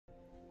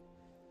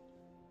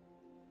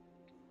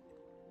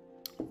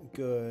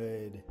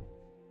Good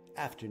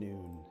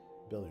afternoon,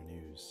 Builder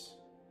News.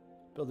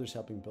 Builders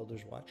helping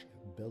builders watch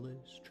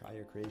builders try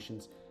your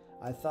creations.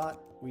 I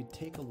thought we'd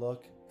take a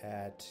look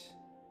at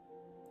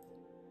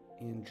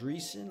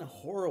Andreessen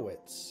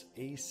Horowitz,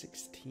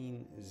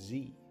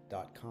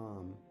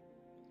 a16z.com.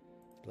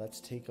 Let's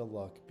take a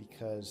look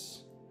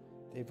because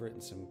they've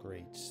written some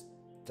great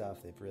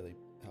stuff. They've really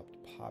helped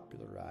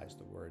popularize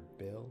the word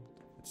build.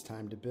 It's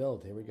time to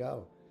build. Here we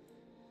go.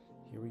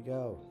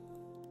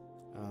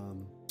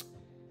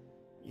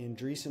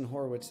 Andreessen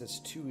Horowitz, that's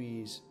 2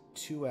 E's,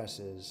 2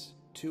 S's,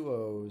 2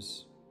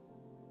 O's,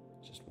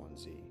 just 1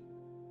 Z,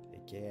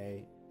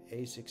 aka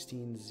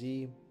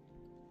a16z,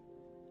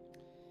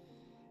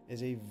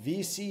 is a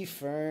VC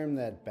firm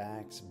that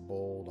backs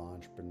bold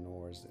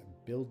entrepreneurs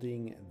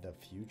building the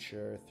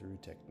future through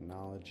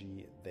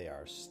technology. They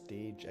are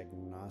stage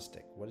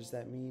agnostic. What does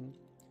that mean?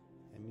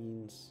 It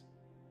means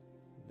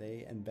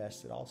they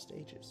invest at all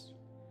stages.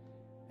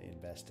 They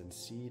invest in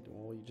seed.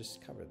 Well, you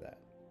just covered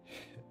that.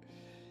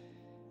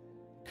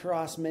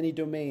 Across many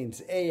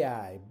domains: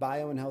 AI,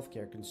 bio and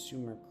healthcare,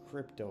 consumer,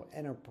 crypto,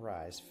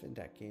 enterprise,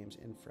 fintech, games,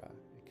 infra.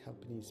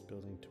 Companies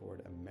building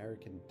toward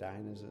American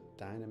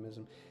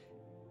dynamism.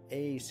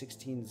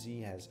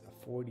 A16Z has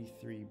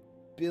 $43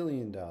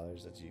 billion,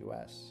 that's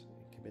US,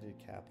 committed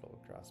capital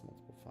across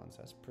multiple funds.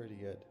 That's pretty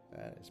good.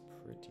 That is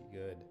pretty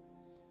good.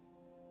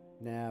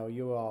 Now,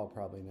 you all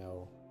probably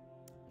know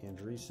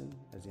Andreessen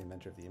as the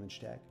inventor of the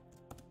image tag.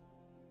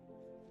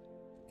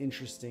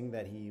 Interesting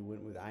that he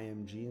went with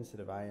IMG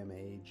instead of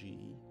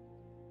IMAGE.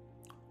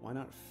 Why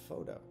not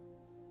photo?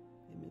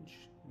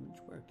 Image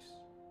works.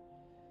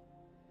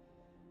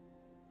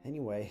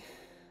 Anyway,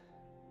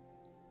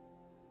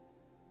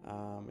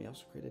 he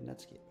also created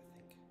Netscape, I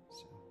think.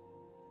 So,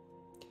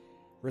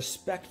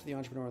 respect for the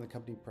entrepreneur and the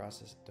company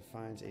process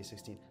defines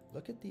A16.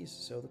 Look at these.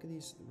 So look at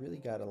these. Really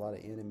got a lot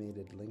of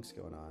animated links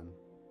going on.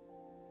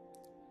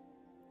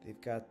 They've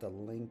got the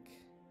link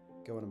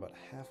going about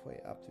halfway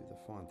up through the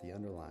font, the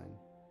underline.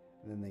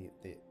 And then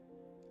they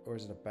or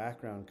is it a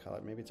background color?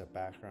 Maybe it's a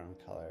background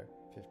color,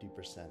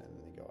 50%, and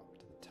then they go up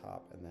to the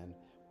top. And then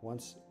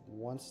once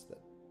that,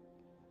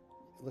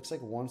 it looks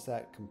like once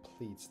that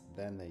completes,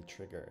 then they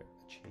trigger a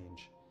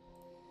change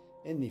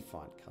in the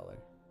font color.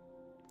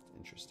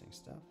 Interesting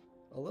stuff.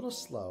 A little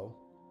slow.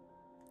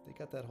 They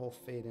got that whole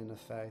fade in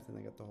effect, and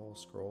they got the whole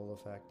scroll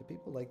effect. Do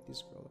people like these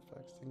scroll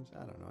effects things?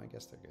 I don't know. I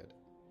guess they're good.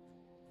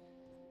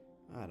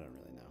 I don't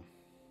really know.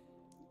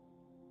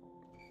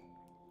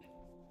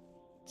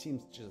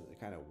 Seems just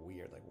kind of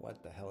weird, like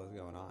what the hell is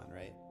going on,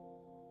 right?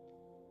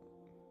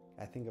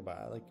 I think I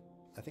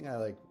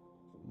like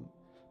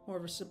more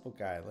of a simple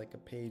guy, like a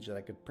page that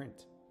I could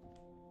print.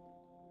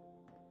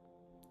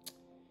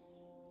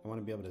 I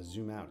want to be able to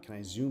zoom out. Can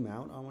I zoom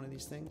out on one of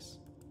these things?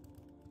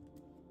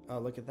 Oh,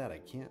 look at that. I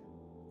can't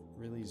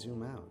really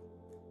zoom out.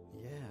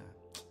 Yeah,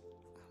 I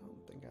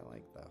don't think I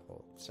like that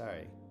whole,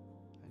 sorry.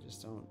 I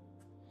just don't.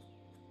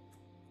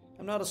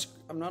 I'm not a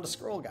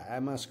scroll guy.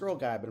 I'm a scroll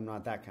guy, but I'm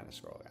not that kind of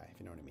scroll guy, if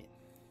you know what I mean.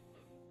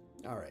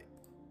 All right.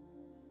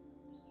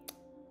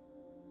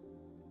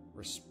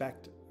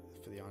 Respect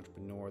for the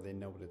entrepreneur. They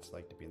know what it's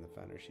like to be in the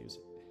founder's shoes.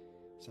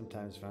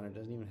 Sometimes the founder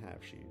doesn't even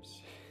have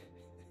shoes.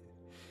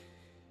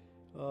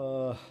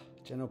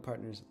 General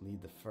partners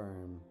lead the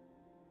firm.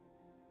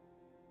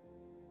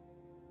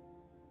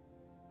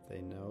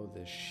 They know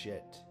the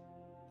shit.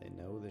 They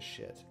know the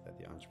shit that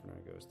the entrepreneur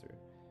goes through.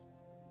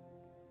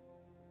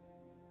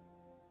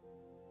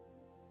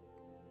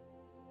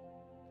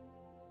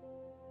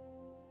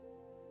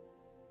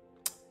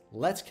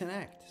 Let's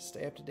connect.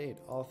 Stay up to date.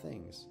 All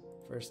things.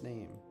 First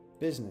name,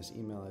 business,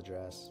 email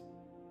address.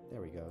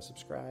 There we go.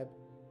 Subscribe.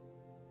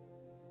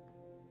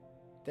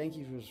 Thank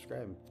you for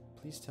subscribing.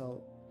 Please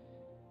tell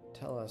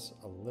us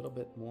a little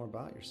bit more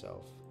about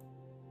yourself.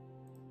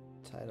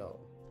 Title: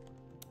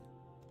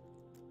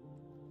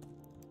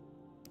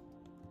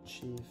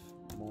 Chief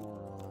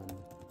Moron,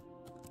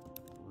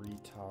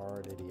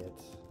 Retard,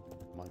 Idiot,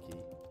 Monkey.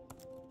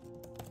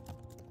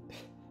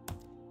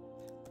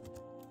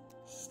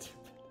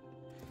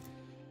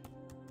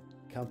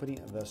 Company,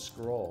 The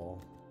Scroll.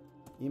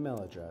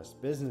 Email address,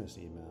 business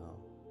email.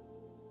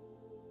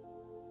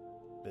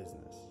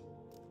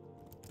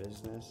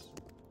 Business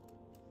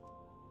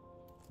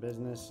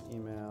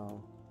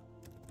email.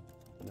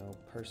 No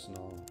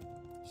personal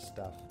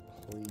stuff,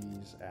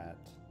 please, at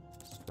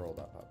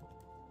scroll.pub.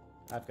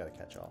 I've got to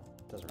catch all.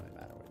 Doesn't really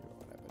matter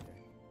what I put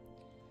here.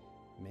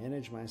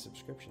 Manage my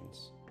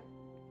subscriptions.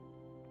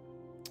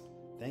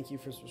 Thank you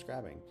for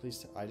subscribing.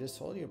 Please, I just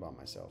told you about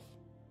myself.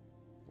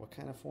 What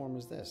kind of form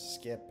is this?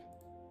 Skip.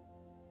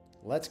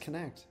 Let's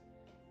connect.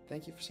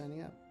 Thank you for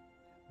signing up.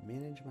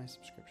 Manage my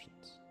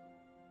subscriptions.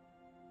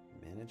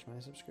 Manage my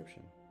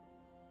subscription.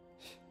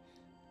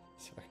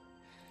 Sorry.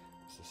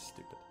 This is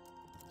stupid.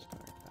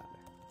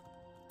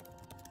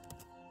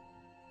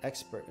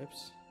 Expert.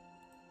 Oops.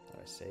 How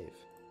do I save?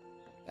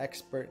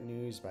 Expert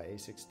news by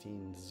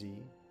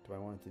a16z. Do I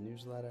want the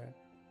newsletter?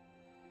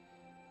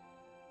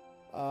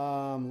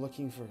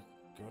 Looking for.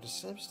 Go to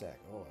Substack.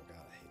 Oh,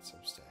 God, I hate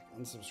Substack.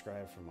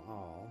 unsubscribe from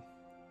all.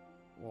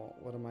 Well,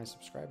 what am I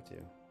subscribed to?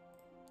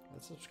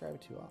 Let's subscribe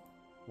to all.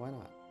 Why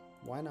not?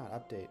 Why not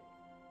update?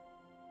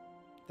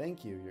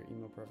 Thank you. Your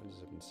email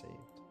preferences have been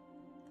saved.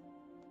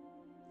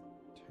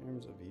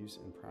 Terms of use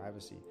and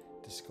privacy.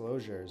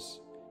 Disclosures.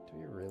 Do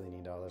we really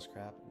need all this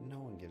crap? No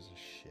one gives a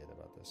shit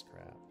about this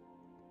crap.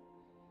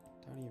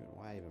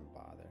 Why even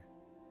bother?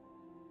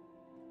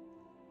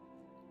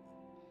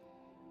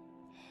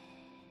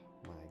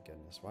 My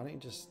goodness. Why don't you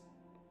just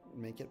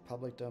make it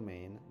public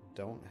domain?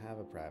 Don't have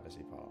a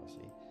privacy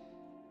policy.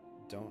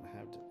 Don't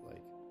have to,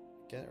 like,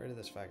 get rid of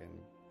this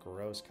fucking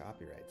gross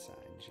copyright sign.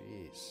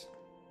 Jeez.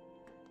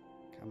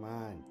 Come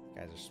on.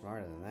 You guys are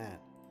smarter than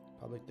that.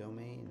 Public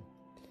domain.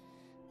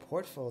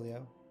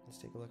 Portfolio. Let's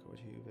take a look at what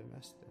you've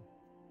invested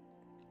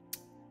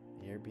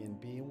in.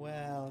 Airbnb.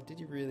 Well, did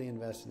you really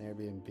invest in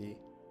Airbnb?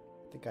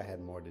 I think I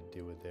had more to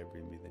do with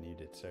Airbnb than you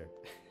did, sir.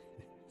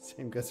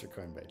 Same goes for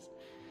Coinbase.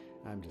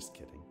 I'm just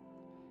kidding.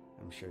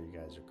 I'm sure you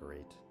guys are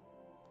great.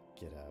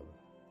 GitHub.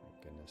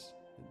 My goodness.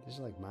 These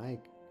are like my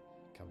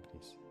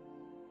companies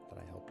that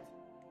I helped.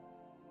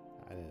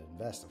 I didn't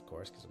invest, of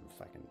course, because I'm a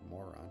fucking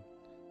moron.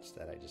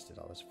 Instead, I just did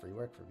all this free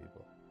work for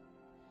people.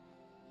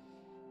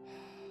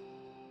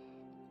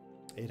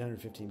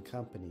 815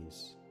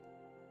 companies.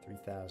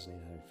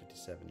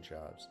 3,857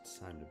 jobs. It's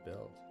time to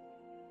build.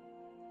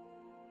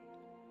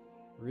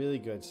 Really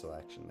good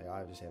selection. They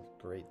obviously have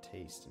great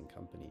taste in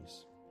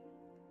companies.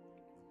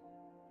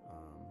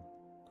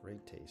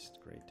 Great taste,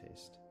 great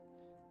taste.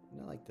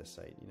 And I like this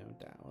site, you know,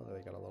 well, they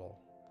got a little.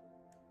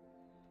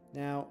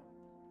 Now,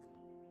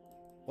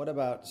 what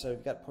about, so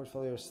we've got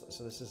portfolios,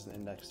 so this is an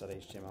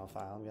index.html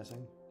file, I'm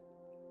guessing.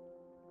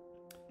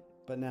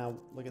 But now,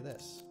 look at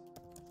this.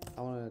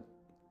 I want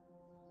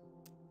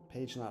a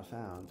page not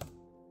found.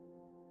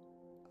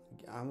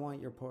 I want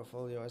your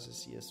portfolio as a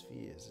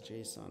CSV, as a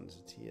JSON, as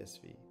a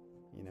TSV.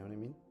 You know what I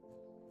mean?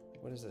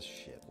 What is this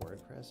shit?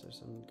 WordPress or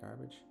some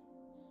garbage?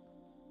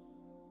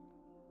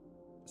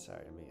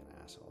 Sorry, I'm being an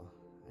asshole.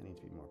 I need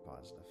to be more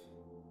positive.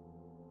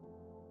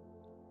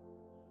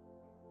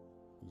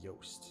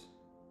 Yoast.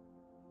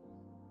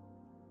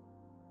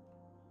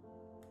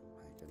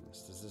 My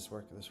goodness, does this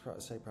work? This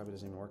site probably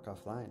doesn't even work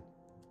offline.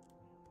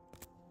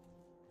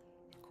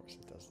 Of course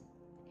it doesn't.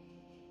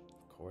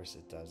 Of course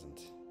it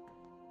doesn't.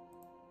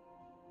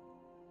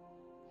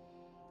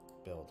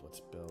 Build.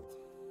 Let's build.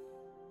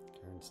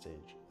 Current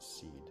stage.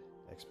 Seed.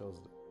 Xbuild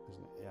is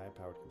an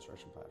AI-powered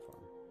construction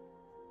platform.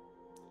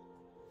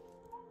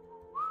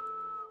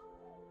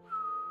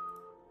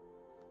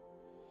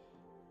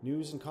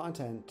 News and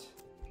content.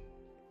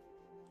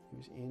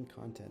 News and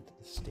content.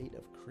 The state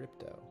of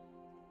crypto.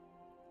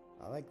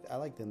 I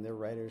like them. They're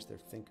writers. They're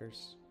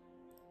thinkers.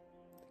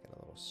 They got a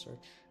little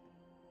search.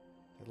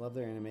 I love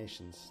their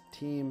animations.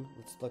 Team.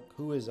 Let's look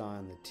who is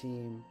on the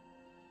team.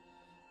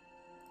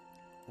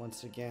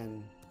 Once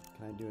again,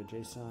 can I do a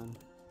JSON?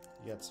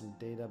 You got some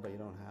data, but you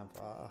don't have.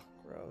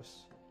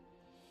 Gross.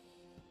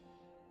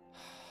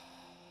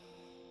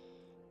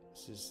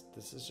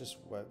 This is just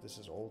web. This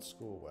is old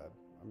school web.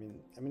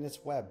 I mean,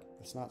 it's web.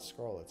 It's not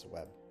scroll. It's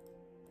web.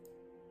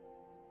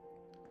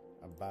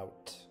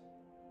 About.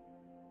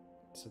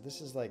 So this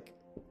is like,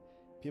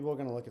 people are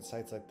gonna look at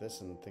sites like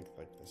this and think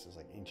like this is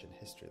like ancient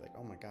history. Like,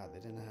 oh my god,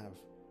 they didn't have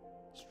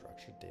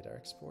structured data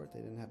export.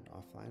 They didn't have an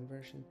offline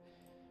version.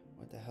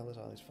 What the hell is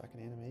all these fucking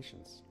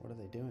animations? What are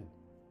they doing?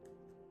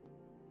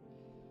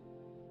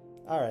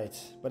 All right,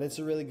 but it's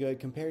a really good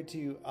compared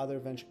to other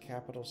venture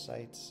capital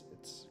sites.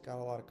 It's got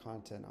a lot of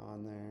content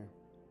on there.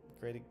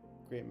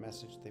 Great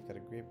message. They've got a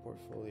great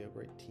portfolio,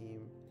 great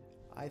team.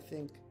 I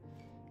think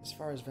as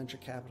far as venture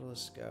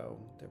capitalists go,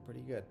 they're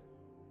pretty good.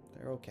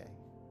 They're okay.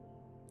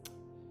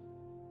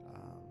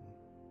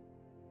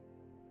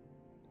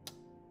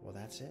 Well,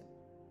 that's it.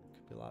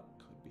 Could be a lot.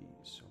 Could be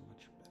so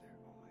much better.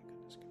 Oh my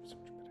goodness, could be so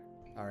much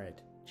better. All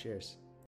right. Cheers.